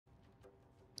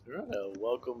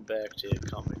Welcome back to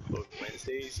Comic Book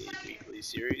Wednesdays, a weekly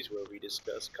series where we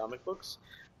discuss comic books.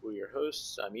 We're your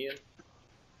hosts. I'm Ian.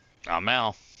 I'm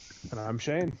Al. And I'm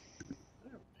Shane.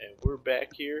 And we're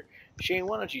back here. Shane,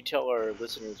 why don't you tell our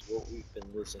listeners what we've been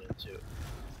listening to?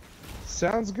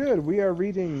 Sounds good. We are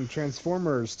reading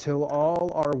Transformers Till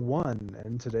All Are One,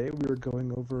 and today we are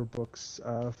going over books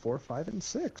 4, 5, and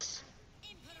 6.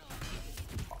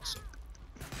 Awesome.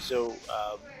 So,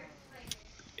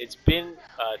 it's been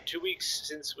 2 weeks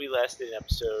since we last did an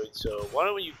episode, so why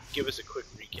don't you give us a quick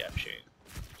recap, Shane?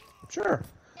 Sure.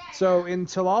 So in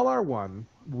Till All Are One,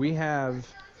 we have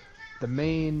the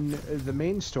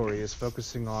main story is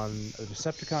focusing on a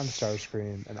Decepticon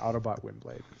Starscream and Autobot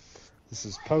Windblade. This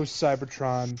is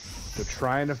post-Cybertron. They're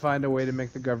trying to find a way to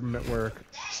make the government work.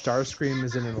 Starscream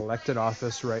is in an elected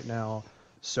office right now,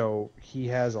 so he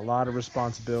has a lot of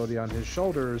responsibility on his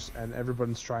shoulders, and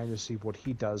everyone's trying to see what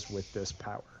he does with this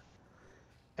power.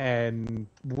 And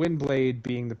Windblade,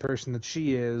 being the person that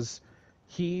she is,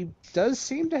 he does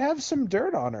seem to have some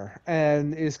dirt on her,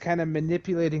 and is kind of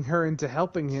manipulating her into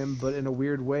helping him, but in a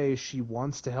weird way, she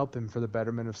wants to help him for the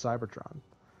betterment of Cybertron.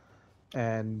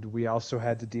 And we also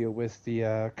had to deal with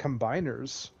the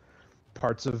Combiners,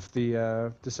 parts of the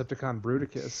Decepticon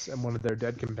Bruticus, and one of their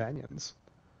dead companions.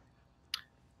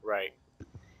 Right.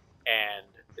 And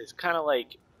it's kind of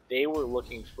like they were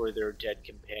looking for their dead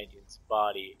companion's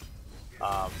body.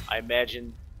 I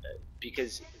imagine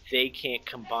because they can't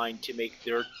combine to make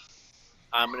their...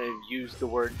 I'm going to use the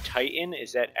word Titan.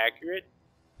 Is that accurate?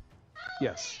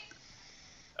 Yes.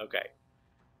 Okay.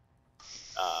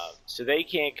 So they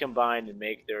can't combine to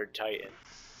make their Titan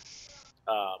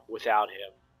without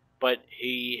him. But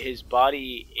his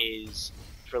body is,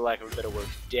 for lack of a better word,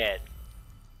 dead.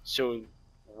 So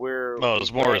we're... Well, it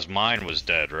was more his mind was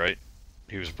dead, right?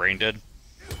 He was brain dead?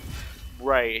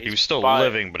 Right. He was still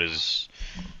living, but his...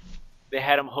 They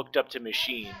had him hooked up to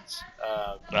machines.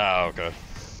 Okay.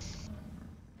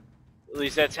 At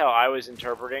least that's how I was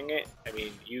interpreting it. I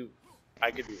mean,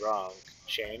 I could be wrong,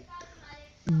 Shane.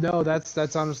 No,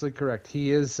 that's honestly correct.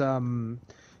 He is kind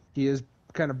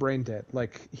of brain dead.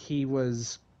 Like, he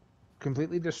was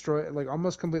completely destroyed, like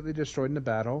almost completely destroyed in a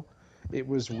battle. It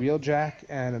was Wheeljack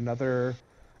and another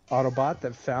Autobot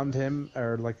that found him,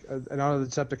 or like another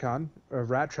Decepticon, a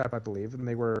Rat Trap, I believe, and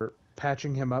they were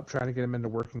patching him up, trying to get him into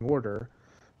working order,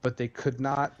 but they could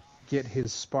not get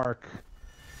his spark.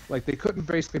 Like, they couldn't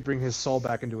basically bring his soul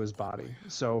back into his body.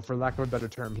 So, for lack of a better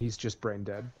term, he's just brain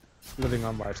dead, living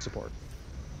on life support.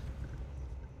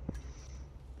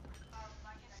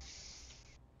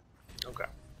 Okay.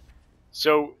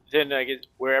 So then I guess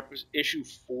where issue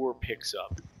 4 picks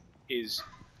up is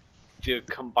the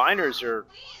Combiners are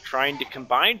trying to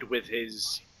combine with their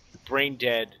brain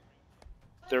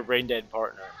dead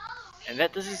partner, and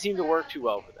that doesn't seem to work too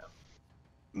well for them.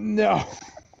 No,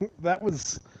 that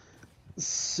was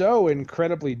so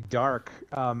incredibly dark.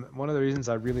 One of the reasons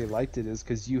I really liked it is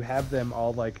because you have them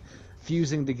all like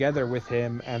fusing together with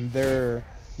him, and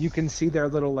you can see their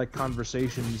little like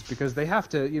conversations, because they have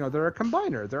to, they're a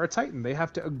combiner, they're a Titan, they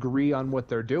have to agree on what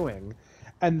they're doing.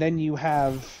 And then you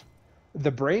have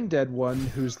the brain dead one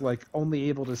who's like only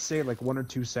able to say like 1 or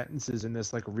 2 sentences in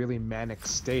this like really manic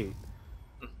state.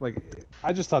 Like,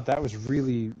 I just thought that was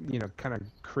really, kind of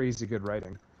crazy good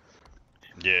writing.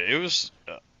 Yeah, it was...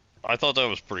 I thought that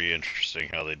was pretty interesting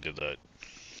how they did that.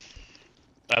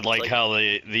 I like how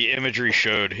the imagery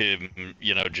showed him,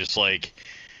 just like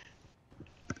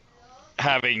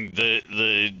having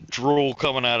the drool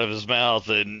coming out of his mouth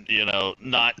and,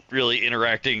 not really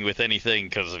interacting with anything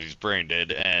because of his brain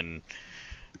dead. And,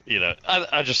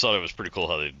 I just thought it was pretty cool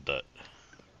how they did that.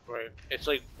 Right. It's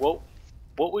like, what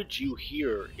would you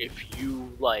hear if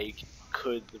you, like,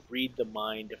 could read the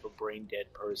mind of a brain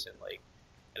dead person? Like,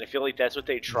 and I feel like that's what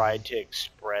they tried to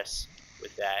express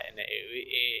with that, and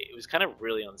it was kind of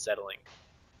really unsettling.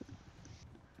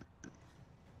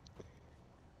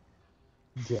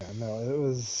 Yeah, no, it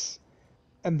was...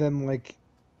 And then, like,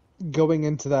 going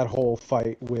into that whole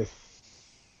fight with...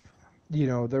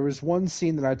 there was one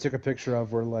scene that I took a picture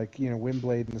of where, like,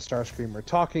 Windblade and the Starscream are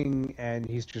talking, and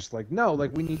he's just like, no,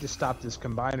 like, we need to stop this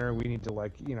combiner, we need to,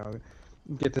 like,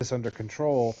 get this under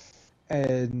control.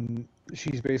 And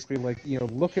she's basically like,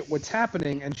 look at what's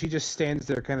happening, and she just stands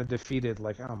there kind of defeated,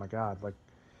 like, oh my god, like,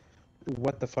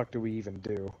 what the fuck do we even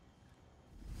do?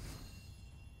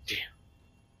 Yeah.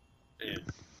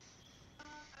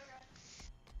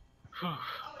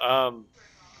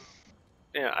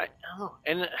 Yeah, I don't know.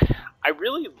 And I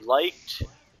really liked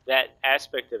that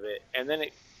aspect of it. And then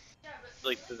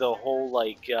like the whole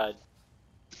like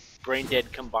brain dead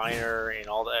combiner and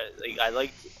all that. Like, I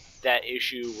liked that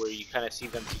issue where you kind of see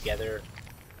them together,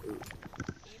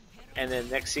 and then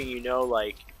next thing you know,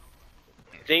 like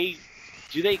they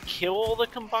kill all the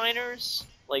combiners?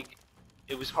 Like,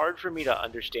 it was hard for me to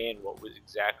understand what was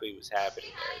exactly was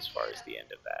happening there as far as the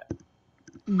end of that.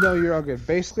 No, you're all good.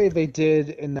 Basically, they did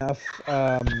enough.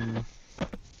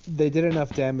 They did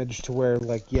enough damage to where,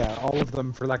 like, yeah, all of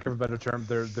them, for lack of a better term,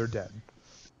 they're dead.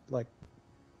 Like,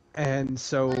 and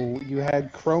so you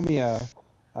had Chromia,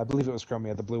 I believe it was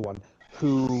Chromia, the blue one,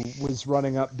 who was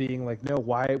running up, being like, "No,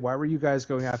 why were you guys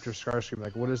going after Starscream?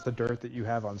 Like, what is the dirt that you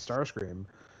have on Starscream?"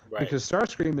 Right. Because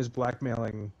Starscream is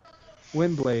blackmailing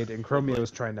Windblade, and Chromia Windblade.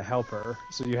 was trying to help her.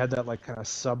 So you had that like kind of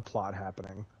subplot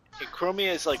happening. And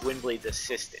Chromia is like Windblade's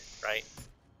assistant, right?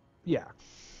 Yeah.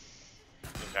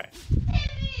 Okay.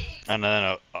 And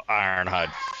then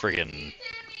Ironhide friggin'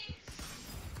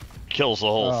 kills the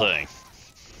whole thing.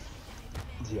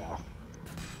 Yeah.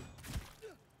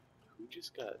 Who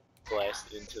just got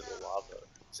blasted into the lava?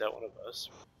 Is that one of us?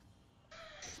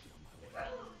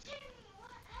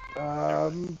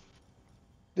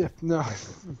 Yeah, no, I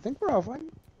think we're all fine.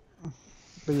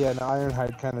 But yeah, no,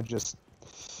 Ironhide kind of just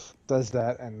does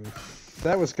that, and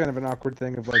that was kind of an awkward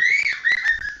thing of like,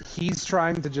 he's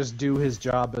trying to just do his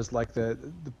job as like the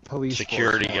police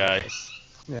security guy.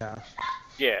 Yeah.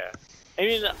 Yeah. I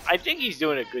mean, I think he's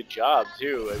doing a good job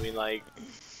too. I mean, like,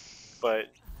 but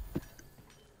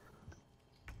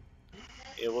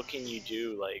yeah, what can you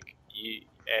do? Like,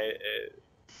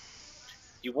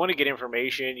 you want to get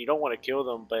information, you don't want to kill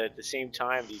them, but at the same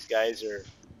time, these guys are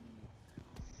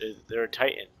they're a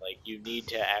titan. Like, you need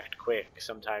to act quick.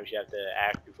 Sometimes you have to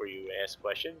act before you ask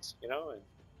questions, you know.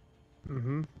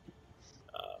 And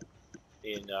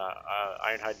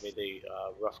Ironhide made a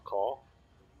rough call,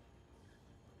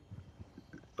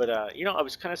 but you know, I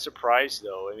was kind of surprised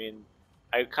though. I mean,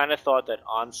 I kind of thought that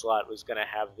Onslaught was going to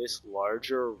have this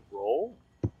larger role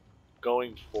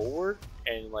going forward,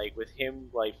 and like with him,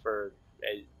 like for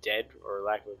dead, or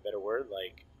lack of a better word,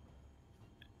 like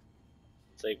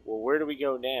it's like, well, where do we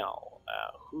go now?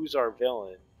 Who's our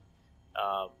villain?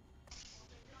 Um,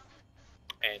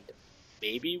 and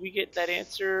maybe we get that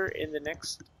answer in the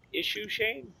next issue,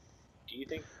 Shane. Do you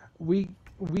think? We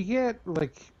get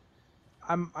like,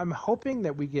 I'm hoping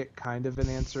that we get kind of an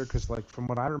answer, because like from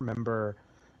what I remember,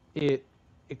 it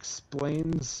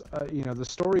explains, you know, the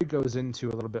story goes into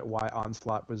a little bit why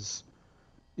Onslaught was,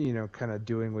 you know, kind of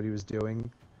doing what he was doing.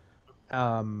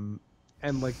 And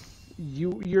like,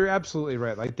 you're absolutely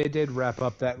right. Like, they did wrap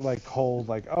up that like whole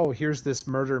like, oh, here's this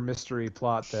murder mystery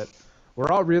plot that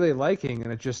we're all really liking,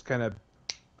 and it just kind of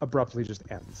abruptly just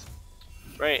ends.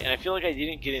 Right, and I feel like I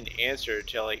didn't get an answer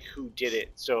to like who did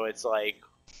it. So it's like,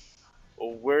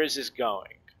 well, where is this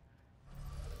going?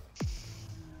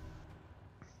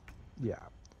 Yeah.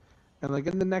 And like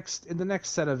in the next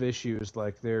set of issues,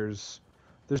 like there's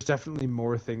definitely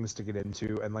more things to get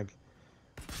into, and like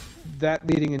that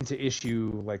leading into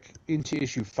issue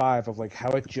 5 of like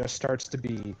how it just starts to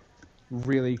be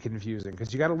really confusing,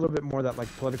 because you got a little bit more of that like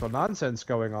political nonsense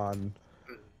going on,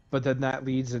 but then that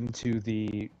leads into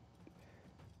the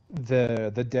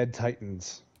dead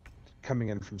titans coming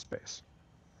in from space,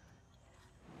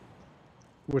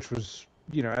 which was,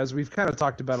 you know, as we've kind of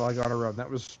talked about like on our own,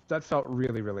 that felt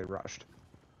really, really rushed.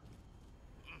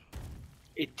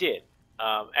 It did.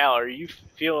 Al, are you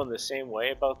feeling the same way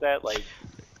about that? Like,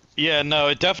 Yeah, no,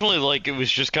 it definitely, like, it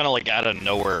was just kind of like out of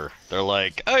nowhere. They're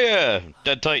like, oh yeah,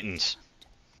 Dead Titans.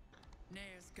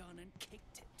 Nair's gone and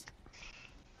kicked it.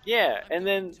 yeah, and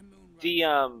then the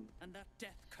And that death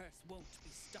curse won't be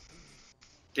stopping me.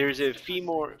 there's a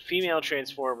female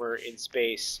transformer in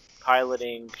space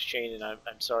piloting Shane, and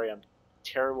I'm sorry, I'm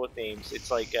terrible with names.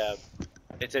 It's like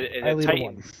it's a Aelita Titan.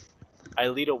 1.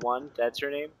 Aelita 1, that's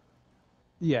her name.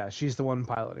 Yeah, she's the one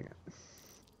piloting it.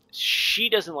 She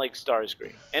doesn't like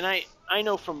Starscream, and I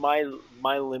know from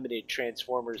my limited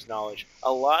Transformers knowledge,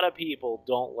 a lot of people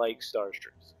don't like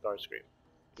Starscream.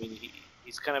 I mean,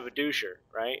 he's kind of a doucher,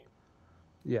 right?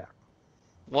 Yeah.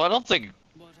 Well, I don't think,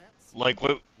 What else? like,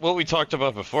 what we talked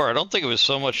about before, I don't think it was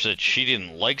so much that she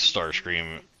didn't like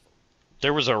Starscream.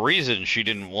 There was a reason she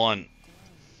didn't want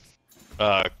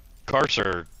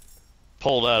Carcer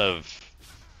pulled out of,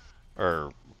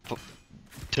 or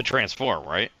to transform,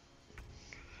 right?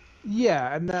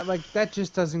 Yeah, and that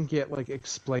just doesn't get like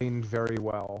explained very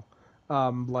well.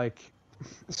 Like,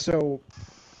 so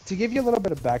to give you a little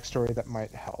bit of backstory that might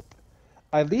help,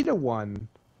 Aelita 1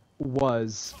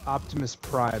 was Optimus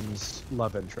Prime's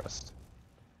love interest,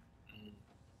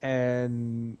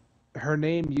 and her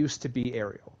name used to be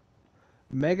Ariel.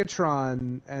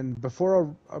 Megatron, and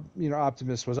before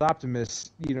Optimus was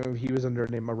Optimus, he was under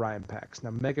the name Orion Pax.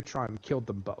 Now Megatron killed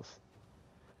them both.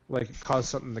 Like, it caused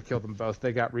something to kill them both.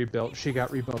 They got rebuilt. She got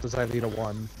rebuilt as Ileta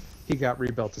 1. He got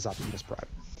rebuilt as Optimus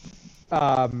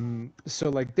Prime. So,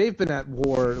 like, they've been at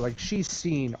war. Like, she's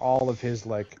seen all of his,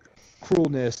 like,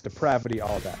 cruelness, depravity,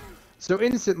 all of that. So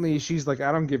instantly, she's like,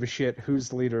 I don't give a shit who's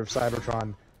the leader of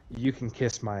Cybertron. You can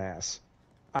kiss my ass.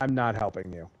 I'm not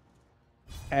helping you.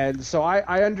 And so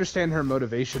I understand her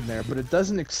motivation there, but it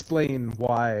doesn't explain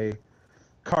why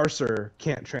Carcer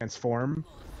can't transform.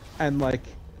 And, like,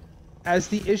 as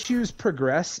the issues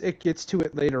progress, it gets to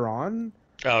it later on.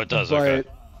 Oh, it does, but, okay.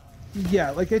 Yeah,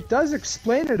 like, it does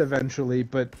explain it eventually,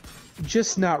 but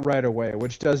just not right away,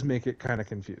 which does make it kind of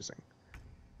confusing.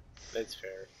 That's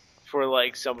fair. For,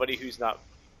 like, somebody who's not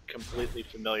completely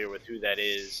familiar with who that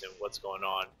is and what's going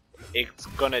on, it's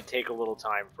gonna take a little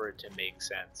time for it to make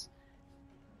sense.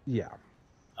 Yeah.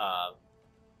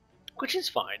 Which is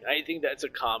fine. I think that's a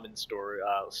common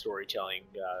storytelling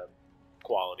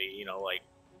quality. Like,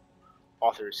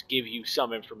 authors give you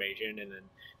some information and then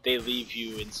they leave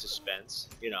you in suspense.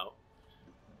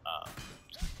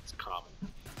 It's common.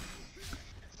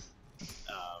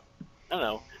 I don't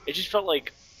know. It just felt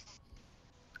like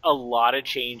a lot of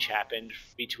change happened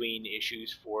between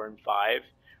issues 4 and 5,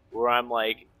 where I'm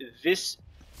like,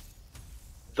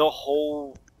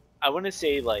 I want to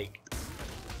say, like,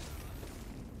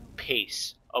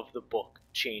 pace of the book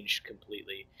changed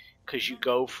completely, because you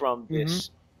go from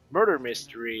this murder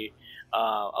mystery, a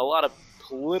lot of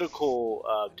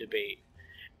political debate,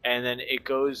 and then it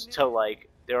goes to, like,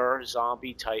 there are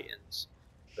zombie titans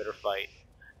that are fighting,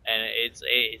 and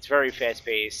it's very fast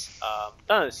paced. Not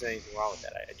that there's anything wrong with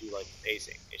that. I do like the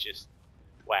pacing. It's just,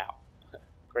 wow,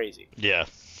 crazy. Yeah,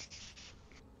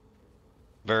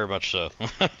 very much so.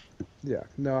 Yeah,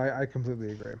 no, I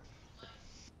completely agree.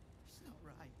 It's not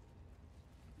right.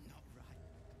 Not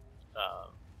right.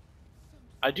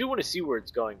 I do want to see where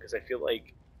it's going, because I feel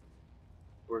like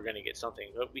we're gonna get something,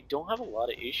 but we don't have a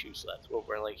lot of issues left. Well,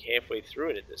 we're like halfway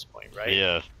through it at this point, right?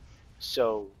 Yeah.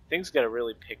 So things got to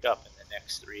really pick up in the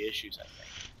next 3 issues, I think.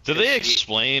 Did they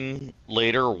explain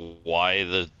later why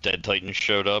the Dead Titans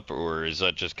showed up, or is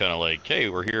that just kind of like, hey,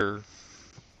 we're here?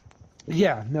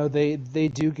 Yeah, no, they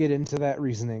do get into that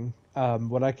reasoning.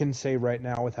 What I can say right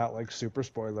now without, like, super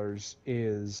spoilers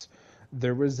is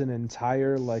there was an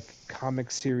entire, like, comic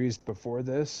series before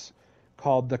this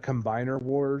called the Combiner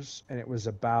Wars, and it was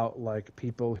about, like,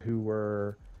 people who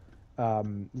were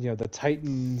the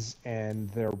Titans and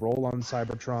their role on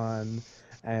Cybertron,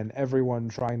 and everyone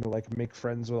trying to, like, make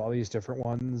friends with all these different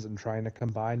ones and trying to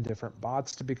combine different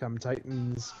bots to become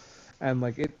Titans, and,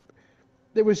 like,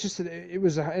 it was just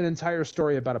an entire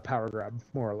story about a power grab,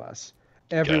 more or less.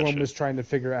 Everyone was trying to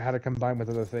figure out how to combine with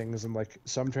other things, and, like,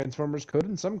 some Transformers could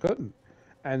and some couldn't,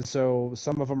 and so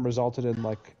some of them resulted in,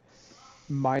 like,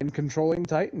 mind controlling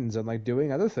Titans and, like,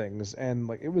 doing other things, and,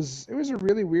 like, it was a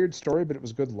really weird story, but it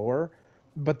was good lore.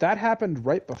 But that happened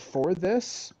right before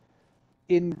this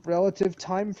in relative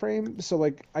time frame, so,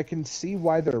 like, I can see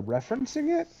why they're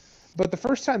referencing it. But the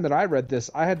first time that I read this,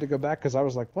 I had to go back because I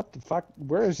was like, what the fuck?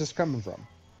 Where is this coming from?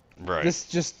 Right. This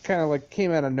just kind of, like,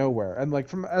 came out of nowhere. And, like,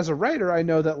 as a writer, I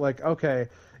know that, like, okay,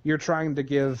 you're trying to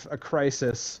give a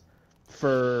crisis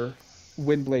for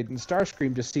Windblade and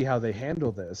Starscream to see how they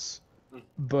handle this.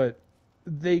 But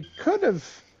they could have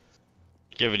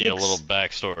given you a little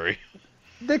backstory.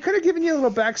 They could have given you a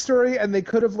little backstory, and they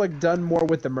could have, like, done more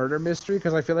with the murder mystery,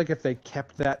 because I feel like if they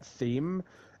kept that theme,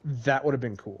 that would have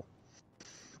been cool.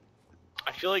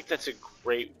 I feel like that's a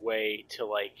great way to,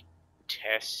 like,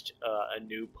 test a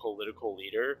new political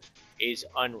leader, is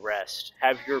unrest.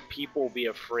 Have your people be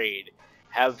afraid.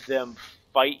 Have them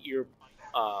fight your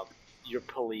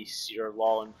police, your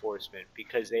law enforcement,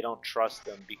 because they don't trust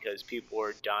them, because people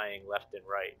are dying left and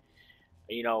right.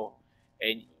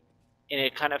 And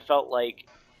it kind of felt like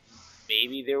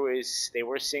maybe they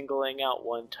were singling out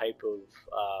one type of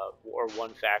or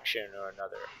one faction or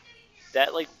another.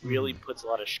 That, like, really puts a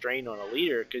lot of strain on a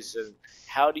leader, because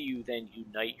how do you then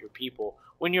unite your people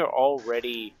when you're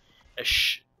already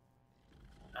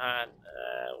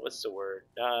what's the word?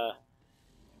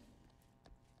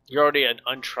 You're already an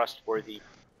untrustworthy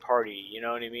party. You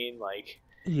know what I mean? Like,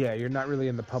 yeah, you're not really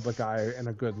in the public eye in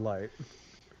a good light.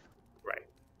 Right.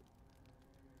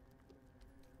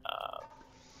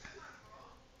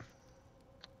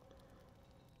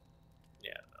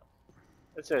 Yeah. No.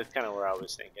 That's kind of where I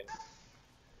was thinking.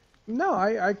 No,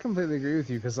 I completely agree with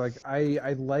you, because, like,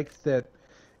 I liked that,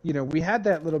 we had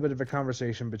that little bit of a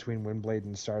conversation between Windblade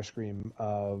and Starscream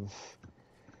of,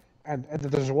 And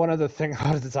there's one other thing I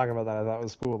wanted to talk about that I thought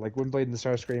was cool, like Windblade and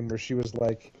Starscream, where she was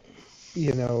like,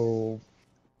 you know,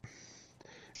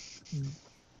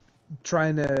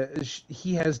 trying to.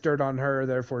 He has dirt on her,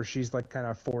 therefore she's like kind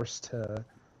of forced to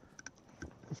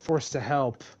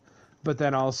help, but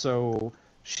then also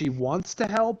she wants to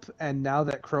help, and now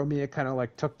that Chromia kind of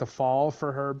like took the fall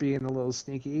for her being a little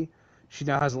sneaky, she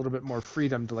now has a little bit more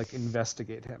freedom to like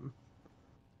investigate him.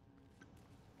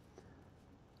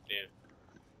 Yeah.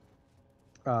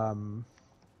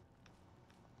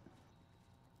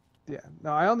 Yeah.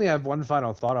 No, I only have one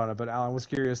final thought on it, but Alan was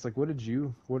curious, like, what did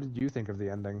you think of the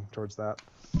ending towards that?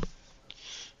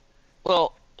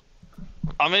 Well,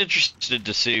 I'm interested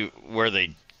to see where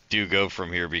they do go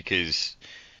from here because,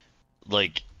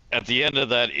 like, at the end of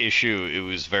that issue, it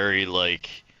was very like,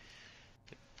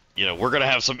 we're gonna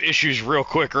have some issues real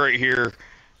quick right here,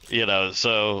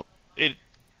 So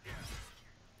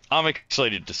I'm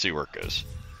excited to see where it goes.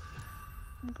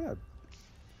 Good.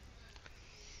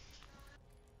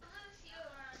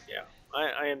 Yeah,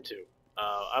 I am too.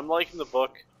 I'm liking the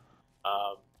book.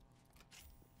 I'm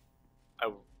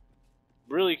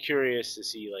really curious to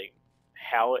see like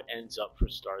how it ends up for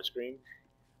Starscream.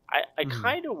 I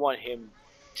kind of want him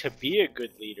to be a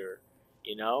good leader,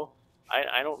 you know.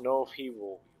 I don't know if he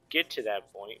will get to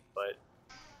that point, but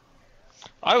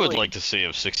I would like to see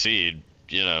him succeed,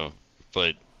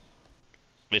 but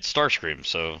it's Starscream,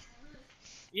 so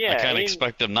yeah, I can't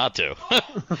expect him not to.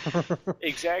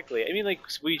 Exactly. I mean, like,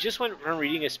 we just went from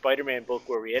reading a Spider-Man book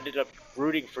where we ended up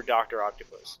rooting for Doctor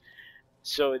Octopus.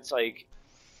 So it's like,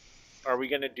 are we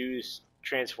gonna do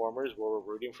Transformers where we're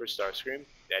rooting for Starscream?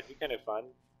 That'd be kind of fun.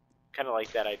 Kind of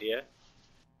like that idea.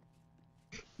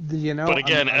 But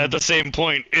again, at the same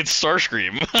point, it's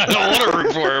Starscream. I don't want to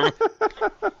root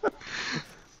for him.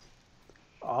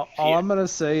 All I'm gonna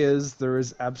say is there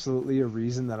is absolutely a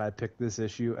reason that I picked this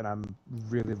issue, and I'm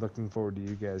really looking forward to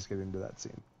you guys getting to that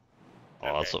scene.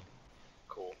 Awesome. Okay.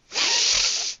 Cool.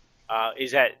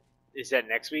 Is that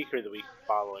next week or the week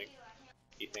following?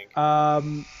 Do you think?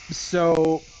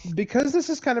 So because this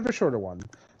is kind of a shorter one,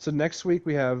 so next week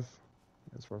we have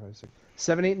 4, 5, 6,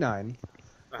 7, 8, 9.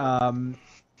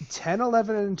 10,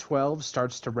 11, and 12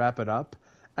 starts to wrap it up,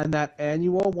 and that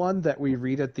annual one that we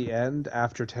read at the end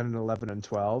after 10 and 11 and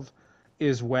 12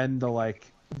 is when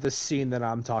the scene that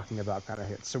I'm talking about kind of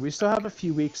hits. So we still have a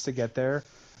few weeks to get there,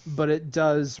 but it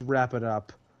does wrap it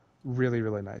up really,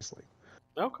 really nicely.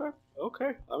 Okay,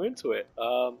 I'm into it.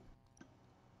 I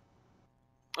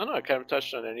don't know. I kind of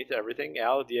touched on everything.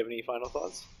 Al, do you have any final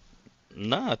thoughts?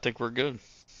 No, I think we're good.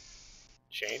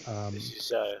 Shane, this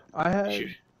is I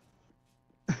had.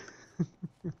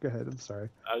 Go ahead. I'm sorry.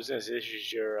 I was gonna say this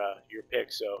is your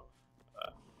pick, so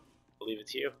I'll leave it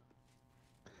to you.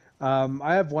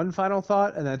 I have one final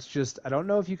thought, and that's just I don't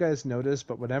know if you guys noticed,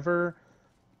 but whenever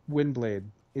Windblade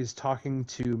is talking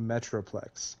to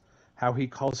Metroplex, how he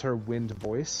calls her Wind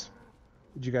Voice.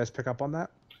 Did you guys pick up on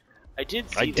that? I did.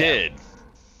 I did.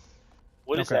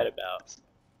 What is that about?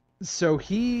 So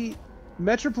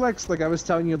Metroplex, like I was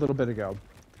telling you a little bit ago,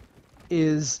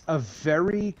 is a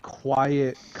very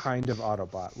quiet kind of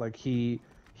Autobot. Like he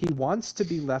wants to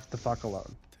be left the fuck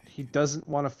alone. He doesn't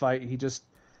want to fight.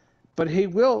 But he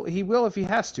will if he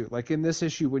has to. Like in this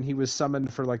issue when he was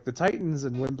summoned for like the Titans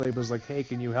and Windblade was like, "Hey,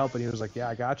 can you help?" and he was like, "Yeah,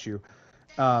 I got you."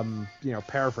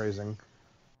 Paraphrasing.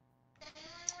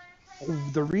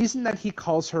 The reason that he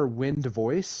calls her Wind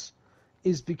Voice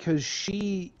is because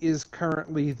she is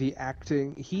currently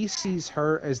he sees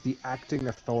her as the acting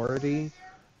authority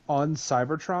on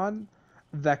Cybertron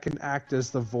that can act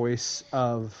as the voice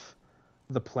of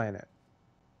the planet.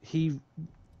 He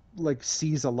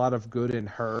sees a lot of good in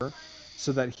her,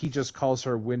 so that he just calls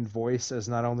her Wind Voice as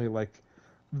not only like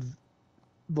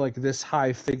this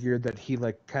high figure that he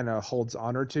kind of holds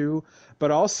honor to, but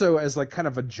also as kind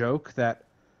of a joke that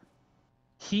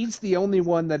he's the only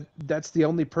one that's the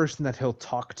only person that he'll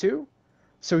talk to.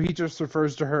 So he just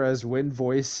refers to her as Wind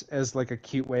Voice as a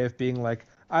cute way of being like,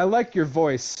 I like your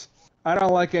voice. I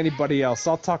don't like anybody else.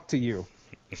 I'll talk to you.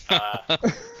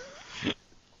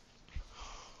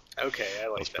 Okay, I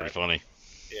like That's that. pretty funny.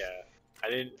 Yeah,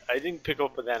 I didn't pick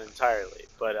up on that entirely,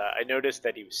 but I noticed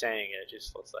that he was saying it.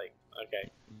 Just looks like okay.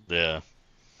 Yeah.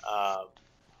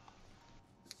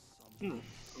 I'm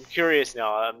curious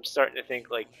now. I'm starting to think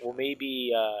well,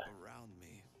 maybe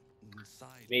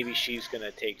she's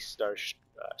gonna take Starscream's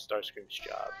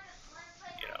job.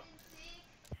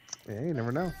 Yeah, you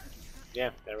never know.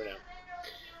 Yeah, never know.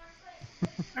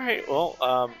 All right, well,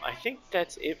 I think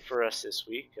that's it for us this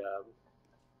week.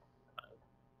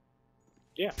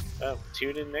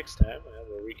 Tune in next time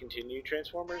where we continue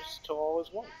Transformers to All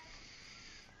Is One.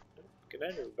 Good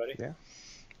night, everybody. Yeah.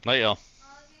 Night, y'all.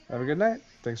 Have a good night.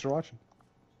 Thanks for watching.